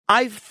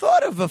I've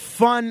thought of a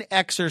fun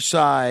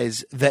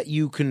exercise that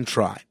you can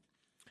try.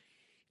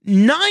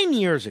 9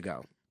 years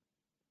ago,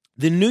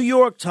 the New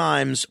York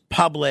Times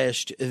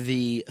published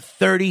the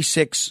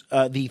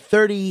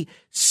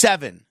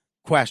 37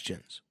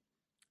 questions.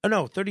 Oh,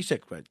 no,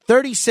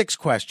 36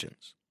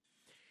 questions.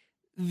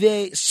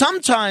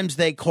 Sometimes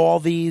they call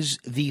these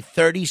the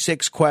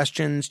 36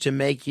 questions to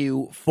make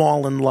you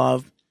fall in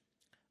love.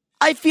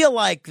 I feel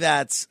like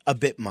that's a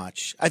bit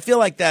much. I feel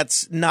like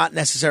that's not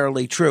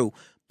necessarily true.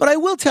 But I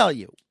will tell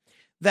you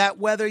that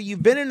whether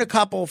you've been in a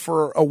couple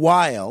for a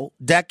while,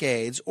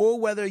 decades, or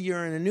whether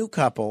you're in a new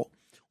couple,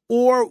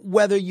 or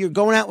whether you're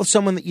going out with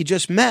someone that you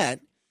just met,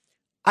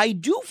 I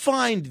do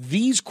find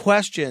these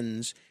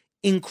questions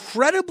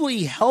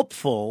incredibly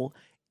helpful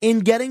in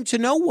getting to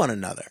know one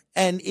another.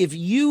 And if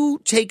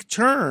you take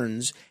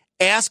turns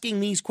asking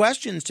these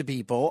questions to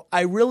people,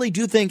 I really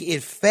do think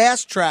it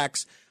fast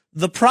tracks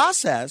the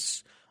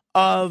process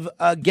of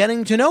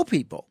getting to know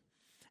people.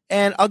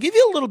 And I'll give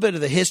you a little bit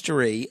of the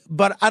history,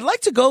 but I'd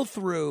like to go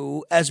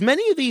through as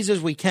many of these as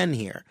we can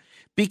here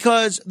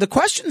because the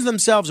questions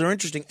themselves are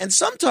interesting. And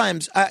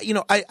sometimes,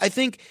 I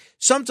think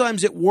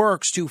sometimes it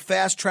works to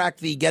fast track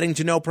the getting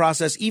to know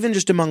process, even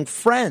just among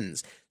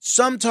friends.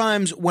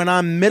 Sometimes when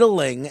I'm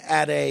middling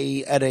at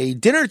a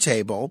dinner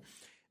table,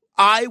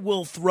 I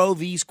will throw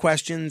these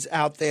questions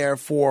out there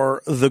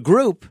for the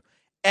group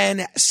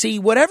and see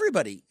what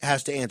everybody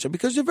has to answer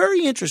because they're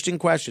very interesting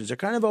questions. They're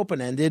kind of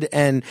open-ended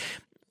and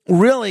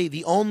really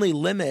the only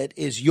limit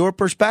is your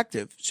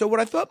perspective. So what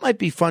I thought might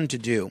be fun to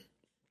do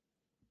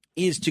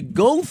is to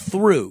go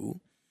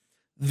through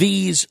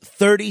these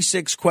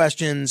 36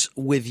 questions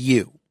with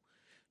you.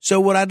 So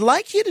what I'd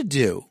like you to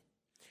do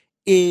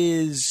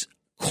is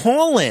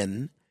call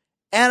in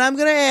and I'm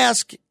going to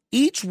ask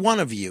each one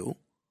of you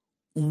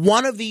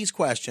one of these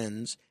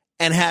questions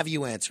and have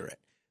you answer it.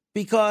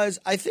 Because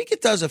I think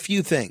it does a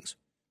few things.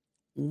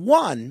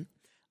 One,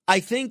 I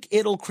think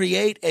it'll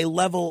create a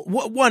level.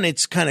 One,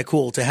 it's kind of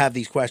cool to have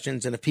these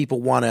questions. And if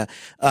people want to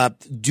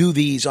do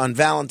these on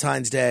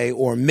Valentine's Day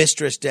or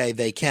Mistress Day,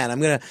 they can.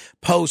 I'm going to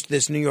post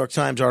this New York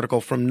Times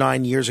article from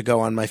 9 years ago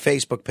on my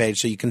Facebook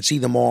page so you can see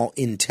them all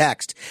in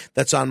text.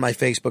 That's on my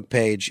Facebook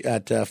page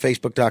at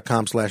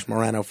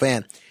facebook.com/Morano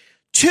fan.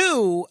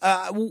 Two,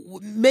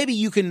 maybe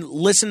you can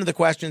listen to the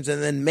questions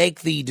and then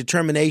make the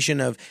determination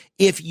of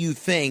if you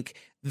think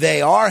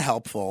they are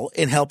helpful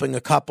in helping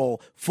a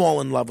couple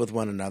fall in love with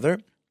one another.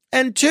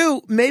 And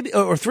two, maybe,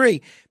 or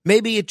three,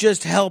 maybe it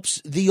just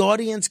helps the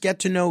audience get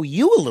to know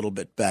you a little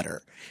bit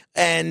better.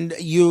 And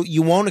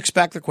you won't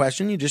expect the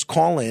question. You just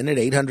call in at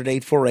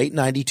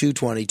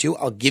 800-848-9222.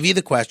 I'll give you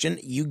the question.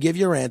 You give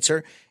your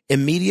answer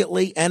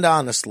immediately and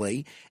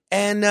honestly.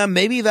 And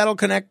maybe that'll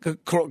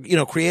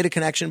create a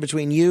connection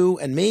between you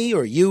and me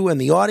or you and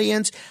the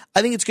audience.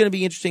 I think it's going to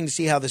be interesting to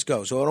see how this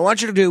goes. So what I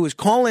want you to do is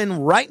call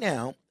in right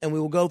now, and we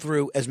will go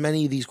through as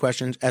many of these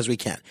questions as we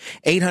can.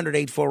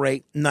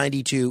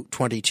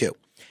 800-848-9222.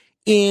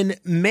 In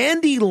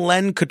Mandy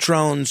Len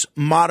Catrone's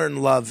Modern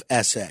Love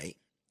essay,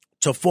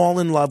 To Fall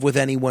in Love with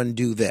Anyone,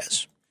 Do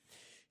This,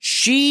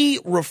 she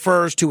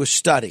refers to a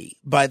study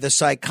by the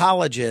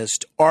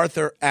psychologist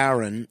Arthur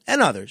Aaron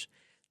and others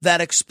that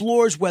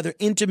explores whether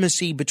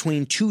intimacy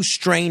between two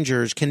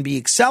strangers can be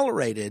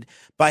accelerated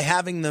by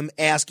having them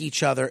ask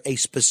each other a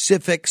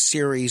specific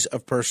series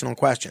of personal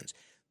questions.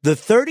 The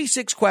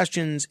 36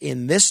 questions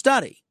in this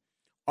study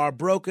are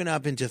broken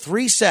up into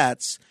 3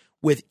 sets,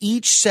 with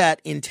each set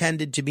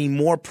intended to be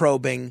more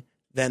probing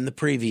than the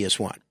previous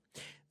one.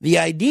 The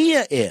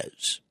idea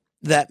is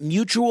that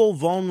mutual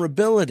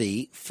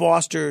vulnerability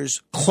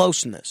fosters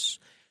closeness.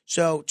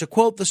 So, to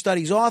quote the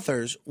study's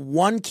authors,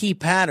 one key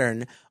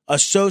pattern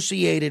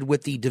associated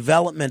with the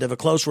development of a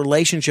close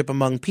relationship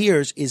among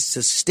peers is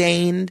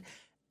sustained,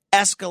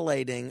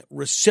 escalating,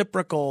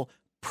 reciprocal,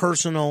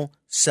 personal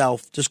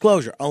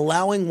self-disclosure.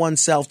 Allowing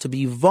oneself to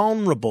be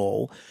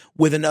vulnerable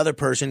with another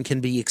person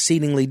can be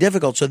exceedingly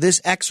difficult. So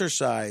this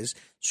exercise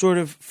sort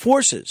of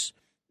forces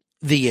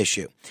the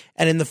issue.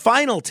 And in the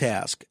final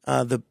task,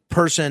 the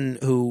person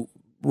who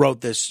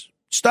wrote this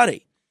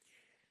study,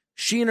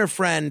 she and her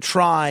friend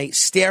try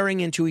staring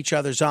into each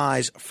other's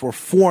eyes for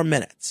 4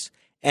 minutes.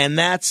 And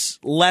that's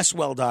less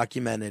well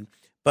documented,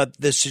 but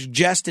the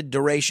suggested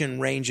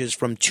duration ranges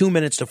from 2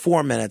 minutes to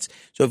 4 minutes.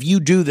 So if you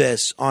do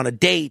this on a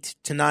date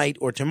tonight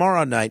or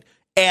tomorrow night,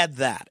 add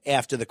that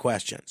after the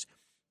questions.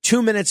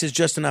 2 minutes is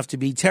just enough to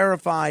be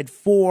terrified.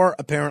 4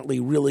 apparently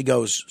really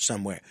goes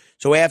somewhere.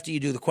 So after you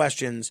do the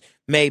questions,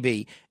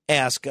 maybe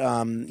ask,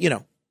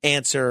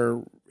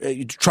 answer,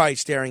 try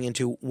staring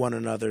into one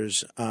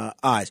another's eyes.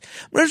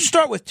 I'm going to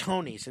start with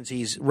Tony since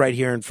he's right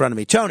here in front of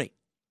me. Tony.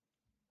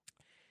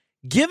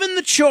 Given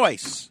the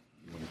choice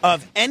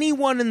of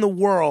anyone in the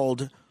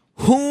world,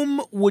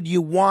 whom would you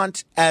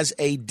want as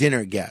a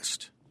dinner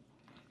guest?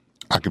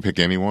 I could pick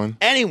anyone.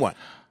 Anyone.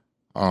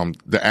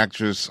 The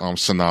actress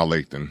Sanaa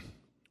Lathan.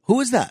 Who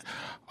is that?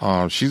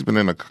 She's been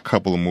in a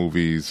couple of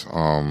movies.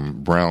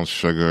 Brown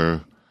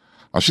Sugar.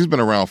 She's been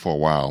around for a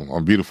while.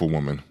 A beautiful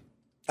woman.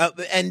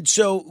 And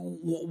so,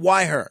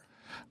 why her?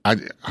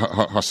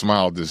 Her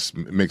smile just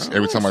makes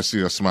every time I see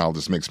her smile,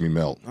 just makes me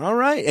melt. All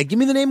right. Give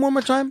me the name one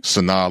more time.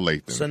 Sanaa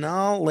Lathan.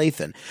 Sanaa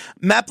Lathan.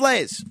 Matt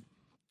Blaze,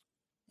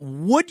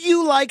 would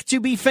you like to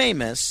be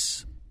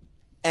famous?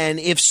 And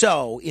if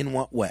so, in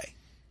what way?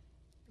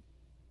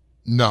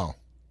 No.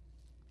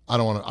 I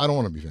don't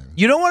want to be famous.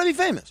 You don't want to be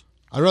famous?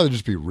 I'd rather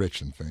just be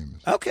rich than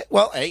famous. Okay.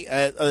 Well,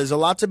 hey, there's a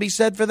lot to be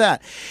said for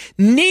that.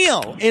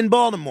 Neil in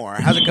Baltimore.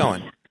 How's it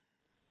going?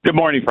 Good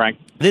morning, Frank.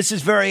 This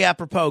is very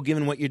apropos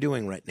given what you're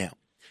doing right now.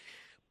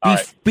 All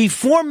right.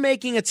 Before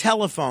making a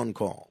telephone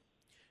call,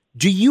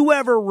 do you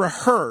ever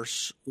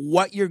rehearse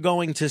what you're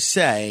going to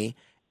say?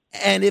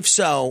 And if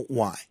so,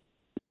 why?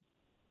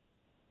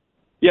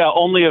 Yeah,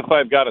 only if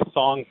I've got a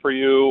song for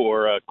you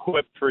or a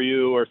quip for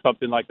you or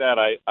something like that.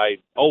 I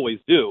always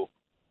do.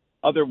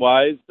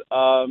 Otherwise,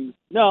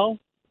 no,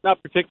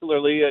 not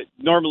particularly.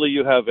 Normally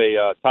you have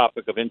a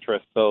topic of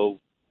interest,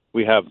 so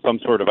we have some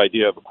sort of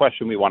idea of a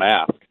question we want to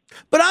ask.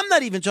 But I'm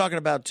not even talking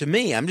about to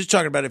me. I'm just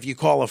talking about if you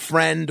call a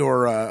friend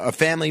or a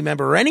family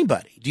member or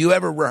anybody. Do you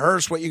ever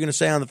rehearse what you're going to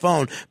say on the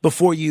phone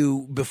before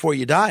you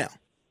dial?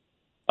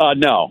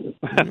 No.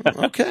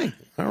 Okay.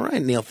 All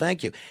right, Neil.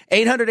 Thank you.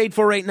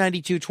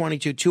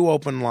 800-848-9222. Two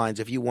open lines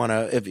if you want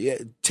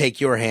to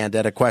take your hand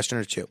at a question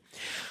or two.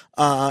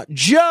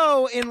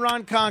 Joe in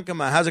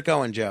Ronkonkoma. How's it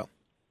going, Joe?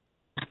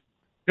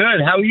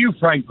 Good. How are you,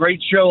 Frank?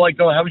 Great show.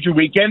 How was your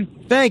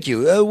weekend? Thank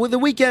you. The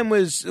weekend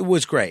was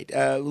great.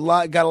 Got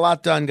a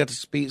lot done. Got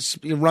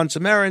to run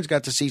some errands.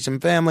 Got to see some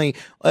family.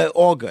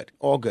 All good.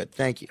 All good.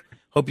 Thank you.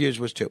 Hope yours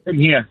was too. Same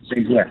here.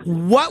 Same here.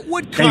 What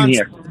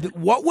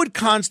would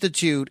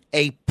constitute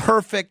a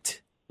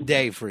perfect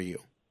day for you?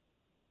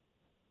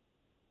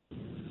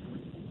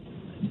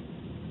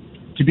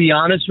 To be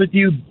honest with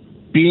you,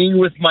 being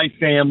with my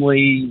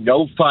family,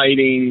 no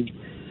fighting,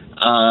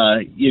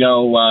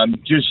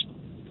 just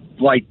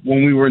like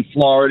when we were in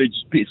Florida,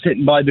 just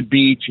sitting by the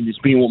beach and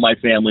just being with my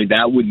family,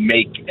 that would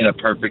make it a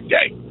perfect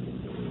day.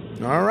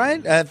 All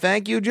right.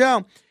 Thank you,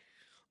 Joe.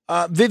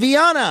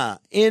 Viviana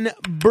in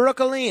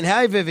Brooklyn.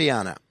 Hi,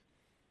 Viviana.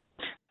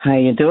 How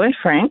you doing,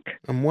 Frank?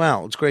 I'm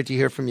well. It's great to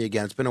hear from you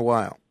again. It's been a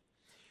while.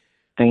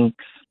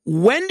 Thanks.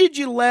 When did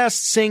you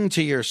last sing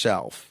to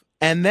yourself?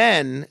 And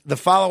then the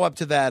follow-up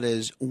to that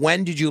is,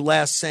 when did you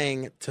last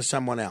sing to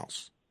someone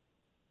else?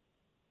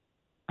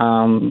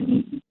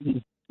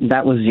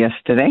 That was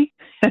yesterday.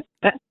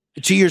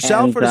 To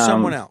yourself or to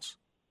someone else?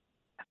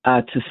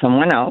 To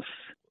someone else.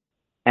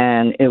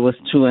 And it was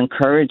to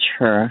encourage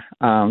her.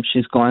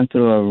 She's going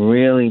through a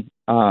really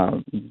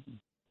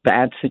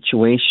bad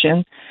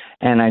situation,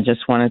 and I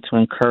just wanted to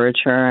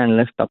encourage her and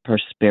lift up her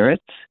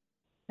spirits.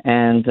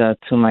 And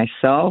to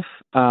myself,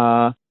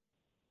 I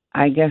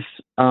guess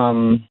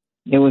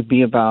it would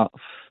be about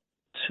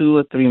 2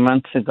 or 3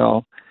 months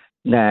ago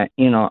that,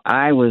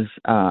 I was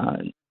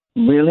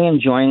really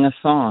enjoying a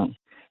song.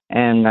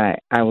 And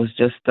I was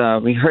just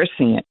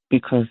rehearsing it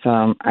because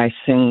I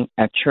sing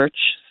at church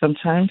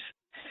sometimes.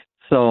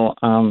 So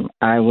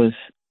I was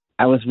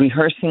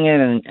rehearsing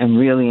it and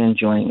really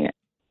enjoying it.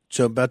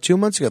 So about 2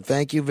 months ago.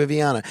 Thank you,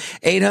 Viviana.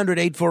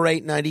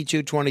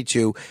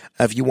 800-848-9222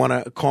 if you want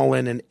to call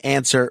in and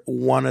answer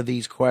one of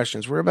these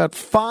questions. We're about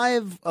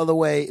 5 of the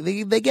way.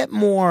 They get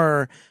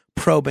more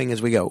probing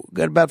as we go.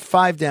 Got about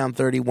 5 down,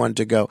 31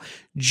 to go.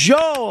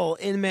 Joel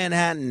in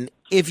Manhattan,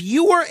 if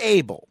you were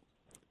able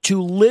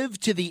to live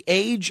to the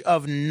age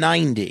of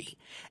 90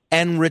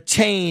 and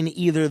retain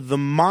either the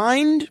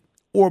mind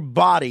or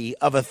body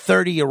of a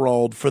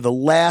 30-year-old for the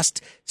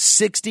last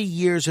 60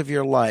 years of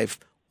your life,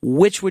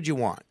 which would you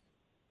want?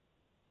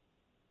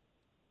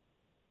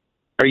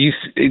 Are you?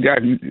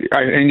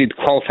 I need to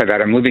qualify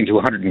that. I'm living to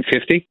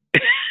 150.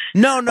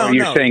 No.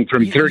 You're saying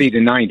from 30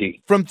 to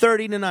 90. From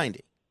 30 to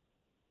 90.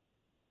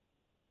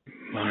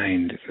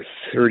 Mind of a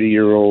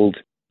 30-year-old,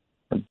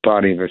 or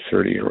body of a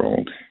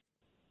 30-year-old.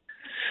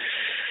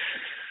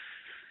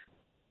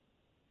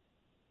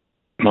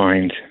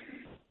 Mind.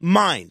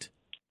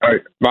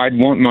 I'd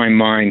want my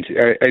mind.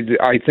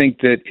 I think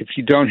that if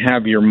you don't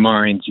have your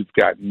mind, you've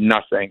got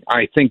nothing.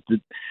 I think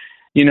that,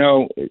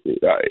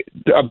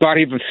 a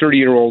body of a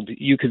 30-year-old,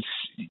 you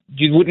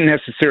wouldn't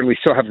necessarily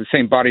still have the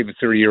same body of a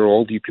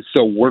 30-year-old. You could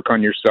still work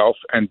on yourself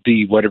and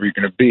be whatever you're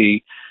going to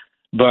be.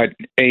 But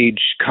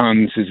age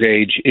comes as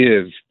age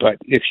is. But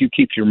if you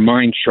keep your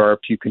mind sharp,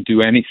 you can do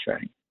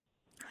anything.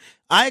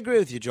 I agree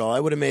with you, Joel. I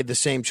would have made the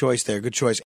same choice there. Good choice.